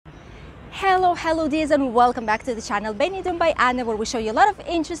Hello dears, and welcome back to the channel Benidorm by Anna, where we show you a lot of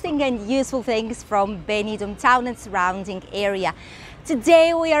interesting and useful things from Benidorm town and surrounding area.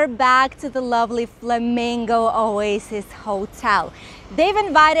 Today we are back to the lovely Flamingo Oasis Hotel. They've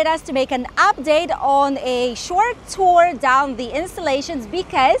invited us to make an update on a short tour down the installations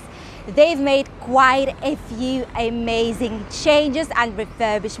because they've made quite a few amazing changes and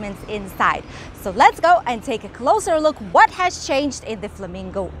refurbishments inside. So let's go and take a closer look what has changed in the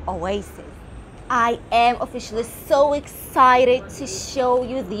Flamingo Oasis. I am officially so excited to show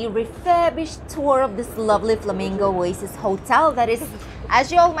you the refurbished tour of this lovely Flamingo Oasis Hotel that is,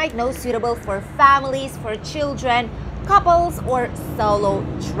 as you all might know, suitable for families, for children, couples or solo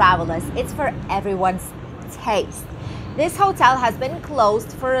travelers. It's for everyone's taste. This hotel has been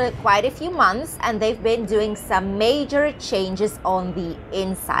closed for quite a few months and they've been doing some major changes on the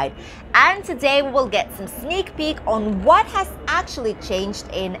inside. And today we will get some sneak peek on what has actually changed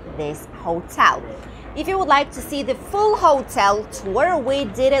in this hotel. If you would like to see the full hotel tour, we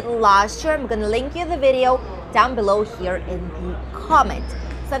did it last year. I'm going to link you the video down below here in the comment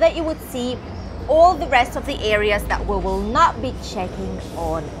so that you would see all the rest of the areas that we will not be checking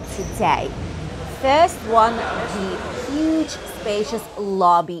on today. First one, the huge spacious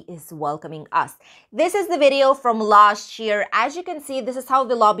lobby is welcoming us. This is the video from last year. As you can see, this is how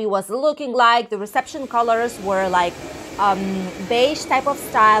the lobby was looking like. The reception colors were like beige type of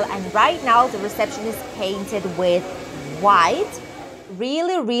style, and right now the reception is painted with white.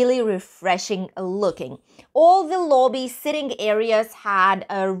 Really refreshing looking. All the lobby sitting areas had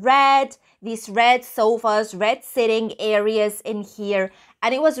these red sofas, red sitting areas in here,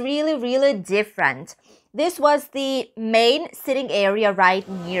 and it was really different. This was the main sitting area right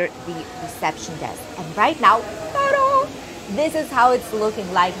near the reception desk, and right now, ta-da! This is how it's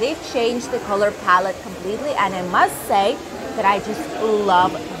looking like. They've changed the color palette completely, and I must say that I just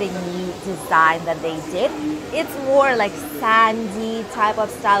love the new design that they did. It's more like sandy type of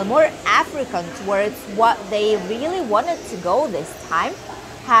style, more African towards what they really wanted to go this time.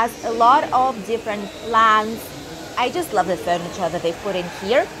 Has a lot of different plants. I just love the furniture that they put in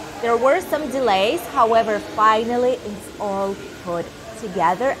here. There were some delays, however, finally it's all put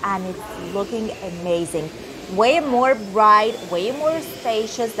together and it's looking amazing. Way more bright, way more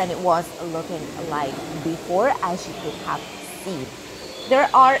spacious than it was looking like before, as you could have seen. There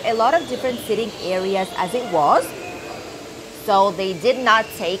are a lot of different sitting areas as it was, so they did not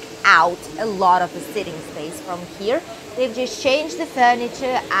take out a lot of the sitting space from here. They've just changed the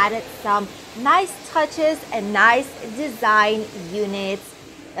furniture, added some nice touches and nice design units,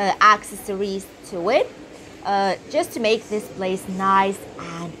 accessories to it, just to make this place nice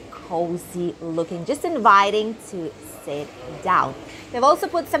and cozy looking, just inviting to sit down. They've also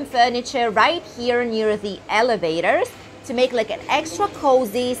put some furniture right here near the elevators to make like an extra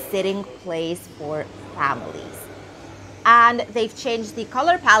cozy sitting place for families. And they've changed the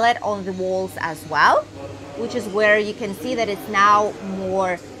color palette on the walls as well, which is where you can see that it's now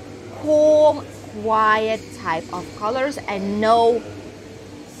more calm, quiet type of colors and no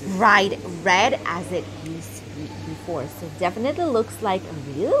bright red as it used to be before. So definitely looks like a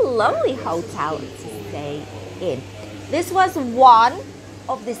really lovely hotel to stay in. This was one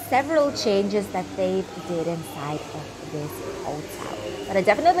of the several changes that they did inside of this hotel. But I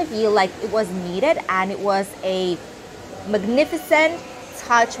definitely feel like it was needed and it was a magnificent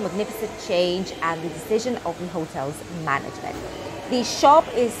touch, magnificent change, and the decision of the hotel's management. The shop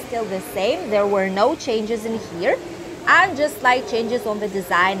is still the same. There were no changes in here, and just slight changes on the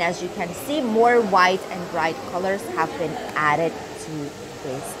design. As you can see, more white and bright colors have been added to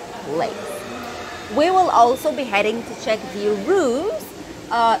this place. We will also be heading to check the rooms.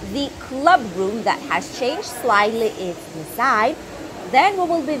 The club room that has changed slightly its design. Then we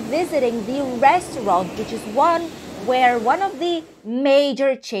will be visiting the restaurant, which is where one of the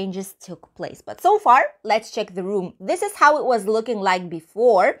major changes took place. But so far, let's check the room. This is how it was looking like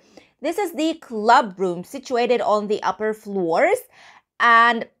before. This is the club room situated on the upper floors.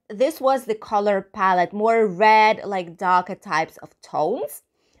 And this was the color palette, more red, like darker types of tones.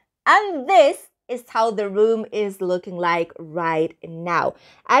 And this is how the room is looking like right now.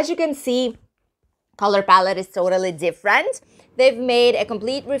 As you can see, color palette is totally different. They've made a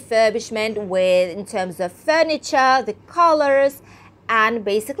complete refurbishment in terms of furniture, the colors, and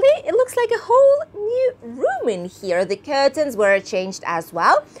basically it looks like a whole new room in here. The curtains were changed as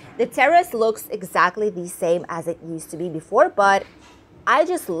well. The terrace looks exactly the same as it used to be before, but I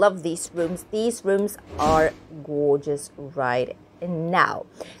just love these rooms. These rooms are gorgeous right now.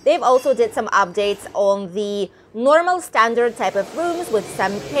 They've also did some updates on the normal standard type of rooms with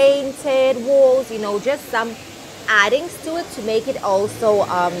some painted walls, you know, just some addings to it to make it also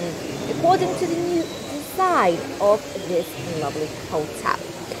according to the new design of this lovely hotel.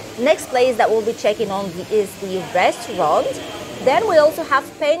 Next place that we'll be checking on is the restaurant. Then we also have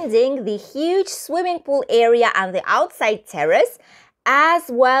pending the huge swimming pool area and the outside terrace, as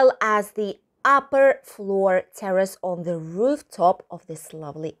well as the upper floor terrace on the rooftop of this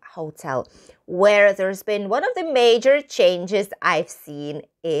lovely hotel, where there's been one of the major changes I've seen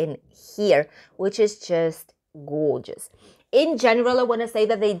in here, which is just gorgeous. In general, I want to say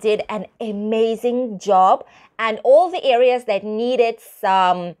that they did an amazing job, and all the areas that needed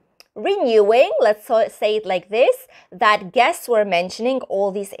some renewing, let's say it like this, that guests were mentioning,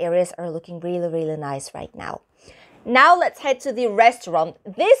 all these areas are looking really, really nice right now. Now let's head to the restaurant.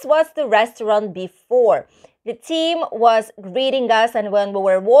 This was the restaurant before. The team was greeting us, and when we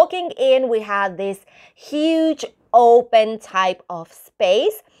were walking in, we had this huge open type of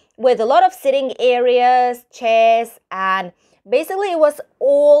space with a lot of sitting areas, chairs, and basically it was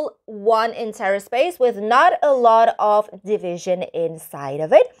all one entire space with not a lot of division inside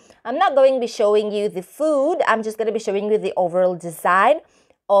of it. I'm not going to be showing you the food. I'm just going to be showing you the overall design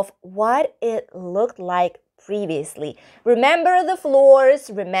of what it looked like previously. Remember the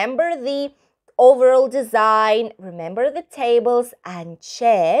floors, remember the overall design, remember the tables and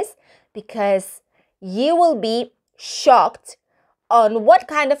chairs, because you will be shocked on what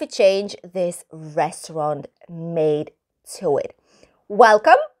kind of a change this restaurant made to it.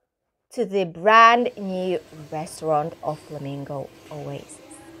 Welcome to the brand new restaurant of Flamingo Oasis.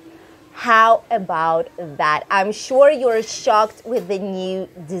 How about that? I'm sure you're shocked with the new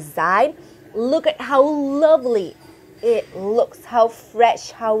design. Look at how lovely it looks, how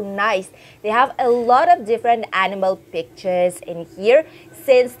fresh, how nice. They have a lot of different animal pictures in here,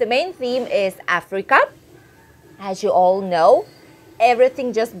 since the main theme is Africa. As you all know,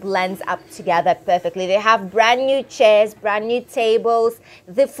 everything just blends up together perfectly. They have brand new chairs, brand new tables.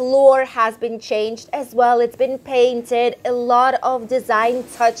 The floor has been changed as well. It's been painted. A lot of design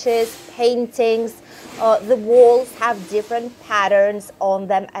touches, paintings. The walls have different patterns on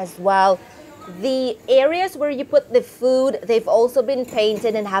them as well. The areas where you put the food, they've also been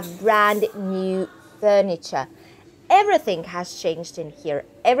painted and have brand new furniture. Everything has changed in here.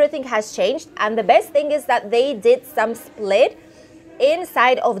 Everything has changed. And the best thing is that they did some split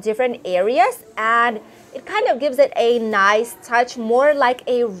inside of different areas, and it kind of gives it a nice touch, more like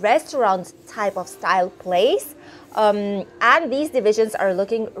a restaurant type of style place. And these divisions are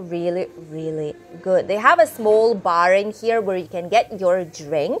looking really, really good. They have a small bar in here where you can get your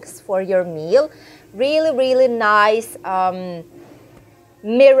drinks for your meal. Really, really nice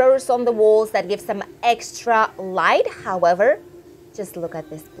mirrors on the walls that give some extra light. However, just look at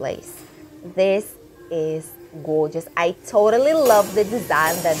this place. This is gorgeous. I totally love the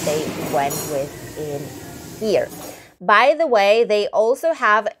design that they went with in here. By the way, they also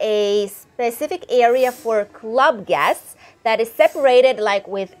have a specific area for club guests that is separated like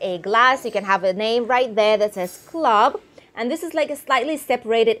with a glass. You can have a name right there that says club, and this is like a slightly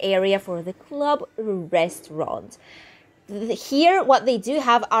separated area for the club restaurant. Here, what they do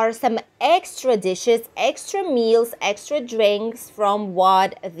have are some extra dishes, extra meals, extra drinks from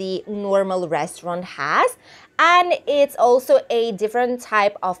what the normal restaurant has. And it's also a different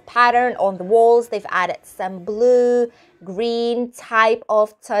type of pattern on the walls. They've added some blue, green type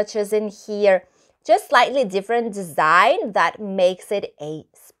of touches in here. Just slightly different design that makes it a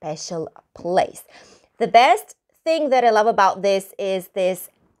special place. The best thing that I love about this is this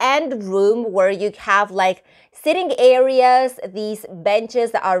end room where you have like sitting areas, these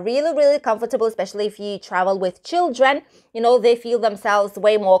benches that are really, really comfortable, especially if you travel with children. You know, they feel themselves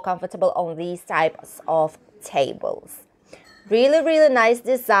way more comfortable on these types of tables. Really, really nice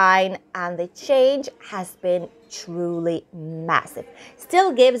design, and the change has been truly massive.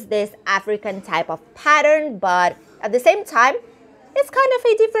 Still gives this African type of pattern, but at the same time, it's kind of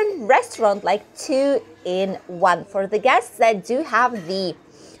a different restaurant, like 2 in 1. For the guests that do have the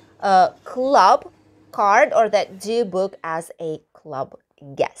club card or that do book as a club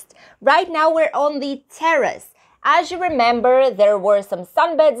guest. Right now we're on the terrace. As you remember, there were some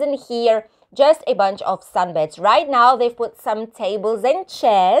sunbeds in here, just a bunch of sunbeds. Right now they've put some tables and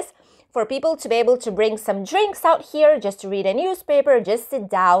chairs for people to be able to bring some drinks out here, just to read a newspaper, just sit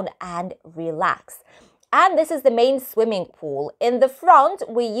down and relax. And this is the main swimming pool. In the front,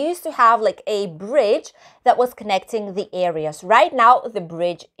 we used to have like a bridge that was connecting the areas. Right now, the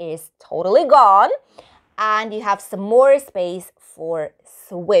bridge is totally gone, and you have some more space for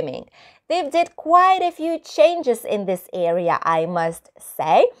swimming. They've did quite a few changes in this area, I must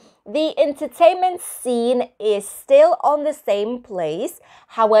say. The entertainment scene is still on the same place.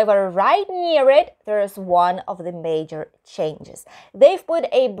 However, right near it, there's one of the major changes. They've put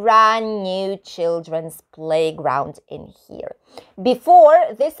a brand new children's playground in here. Before,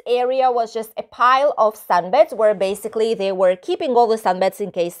 this area was just a pile of sunbeds where basically they were keeping all the sunbeds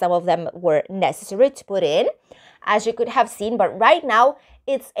in case some of them were necessary to put in, as you could have seen. But right now,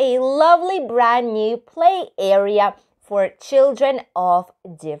 it's a lovely brand new play area for children of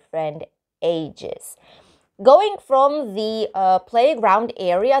different ages. Going from the playground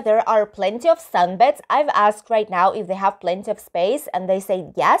area, there are plenty of sunbeds. I've asked right now if they have plenty of space, and they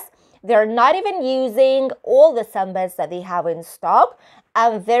say yes. They're not even using all the sunbeds that they have in stock,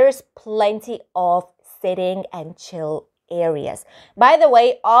 and there's plenty of sitting and chill areas. By the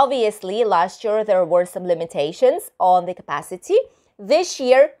way, obviously, last year there were some limitations on the capacity. This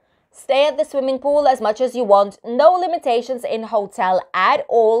year, stay at the swimming pool as much as you want. No limitations in hotel at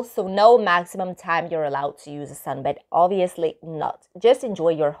all, so no maximum time you're allowed to use a sunbed. Obviously not. Just enjoy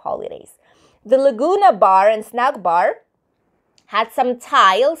your holidays. The Laguna bar and snack bar had some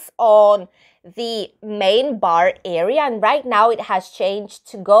tiles on the main bar area, and right now it has changed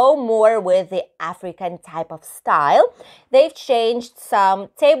to go more with the African type of style. They've changed some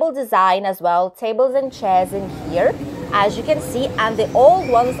table design as well, tables and chairs in here, as you can see, and the old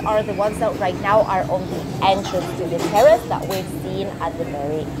ones are the ones that right now are on the entrance to the terrace that we've seen at the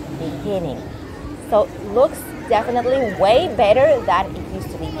very beginning. So looks definitely way better than it used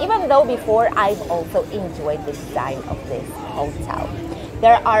to be, even though before I've also enjoyed the design of this hotel.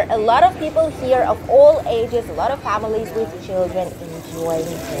 There are a lot of people here of all ages, a lot of families with children enjoying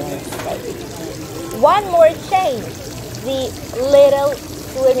their stay. One more change, the little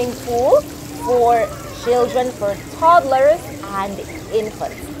swimming pool for children, for toddlers and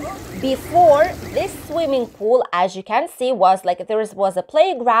infants. Before, this swimming pool, as you can see, was like there was a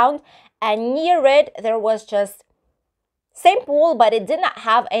playground, and near it there was just same pool, but it did not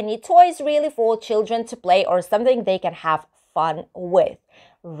have any toys really for children to play or something they can have fun with.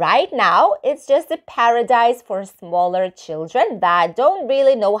 Right now, it's just a paradise for smaller children that don't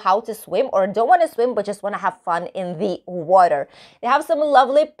really know how to swim or don't want to swim but just want to have fun in the water. They have some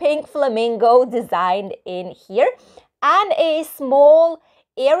lovely pink flamingo designed in here and a small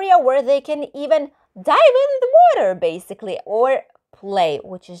area where they can even dive in the water basically, or play,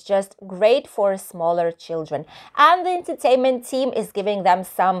 which is just great for smaller children. And the entertainment team is giving them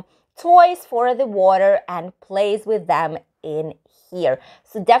some toys for the water and plays with them in here.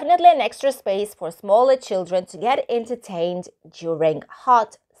 So definitely an extra space for smaller children to get entertained during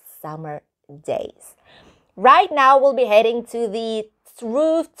hot summer days. Right now we'll be heading to the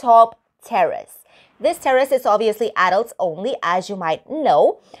rooftop terrace. This terrace is obviously adults only, as you might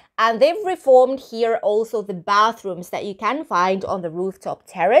know, and they've reformed here also the bathrooms that you can find on the rooftop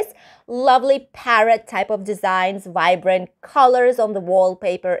terrace. Lovely parrot type of designs, vibrant colors on the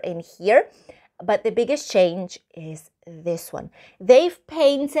wallpaper in here. But the biggest change is this one. They've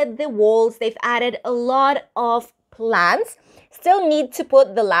painted the walls. They've added a lot of plants. Still need to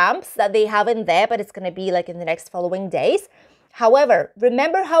put the lamps that they have in there, but it's going to be like in the next following days. However,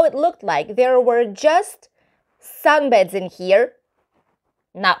 remember how it looked like? There were just sunbeds in here,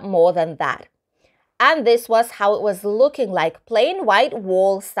 not more than that. And this was how it was looking like. Plain white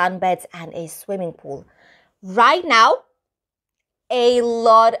walls, sunbeds, and a swimming pool. Right now, a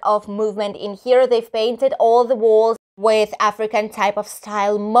lot of movement in here. They've painted all the walls with African type of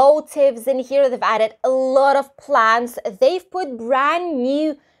style motifs in here. They've added a lot of plants. They've put brand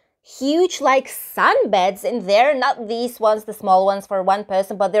new huge like sunbeds in there, not these ones, the small ones for one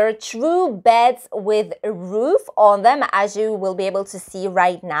person, but they're true beds with a roof on them, as you will be able to see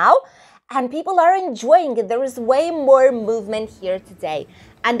right now. And people are enjoying it. There is way more movement here today.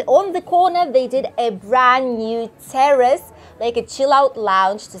 And on the corner, they did a brand new terrace, like a chill out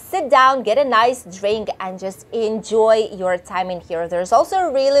lounge to sit down, get a nice drink, and just enjoy your time in here. There's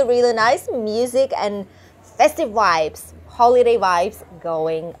also really, really nice music and festive vibes, holiday vibes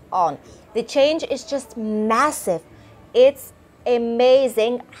going on. The change is just massive. It's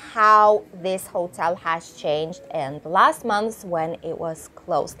amazing how this hotel has changed in the last months when it was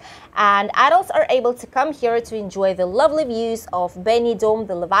closed. And adults are able to come here to enjoy the lovely views of Benidorm,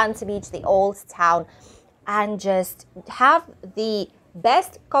 the Levante Beach, the Old Town, and just have the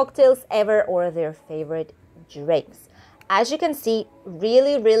best cocktails ever or their favorite drinks. As you can see,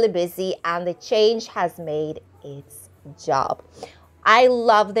 really, really busy, and the change has made its job. I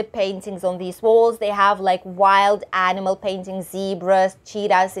love the paintings on these walls. They have like wild animal paintings, zebras,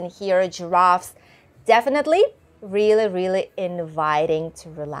 cheetahs in here, giraffes. Definitely really, really inviting to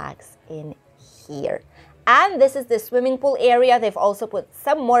relax in here. And this is the swimming pool area. They've also put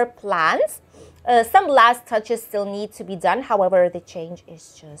some more plants. Some last touches still need to be done. However, the change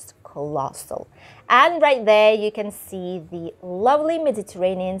is just colossal. And right there you can see the lovely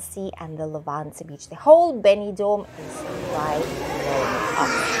Mediterranean Sea and the Levante beach. The whole Benidorm is right blown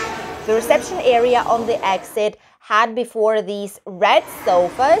up. The reception area on the exit had before these red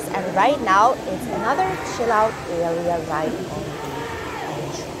sofas, and right now it's another chill out area right on the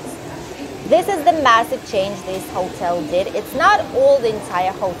entrance. This is the massive change this hotel did. It's not all the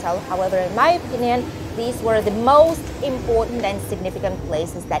entire hotel, however, in my opinion, these were the most important and significant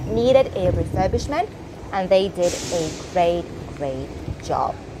places that needed a refurbishment, and they did a great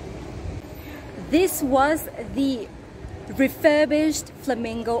job. This was the refurbished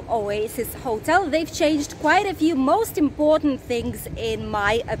Flamingo Oasis Hotel. They've changed quite a few most important things in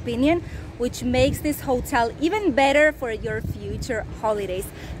my opinion, which makes this hotel even better for your future holidays.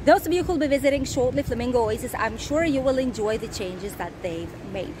 Those of you who will be visiting shortly Flamingo Oasis, I'm sure you will enjoy the changes that they've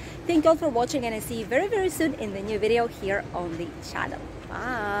made. Thank you all for watching, and I'll see you very soon in the new video here on the channel.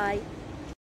 Bye!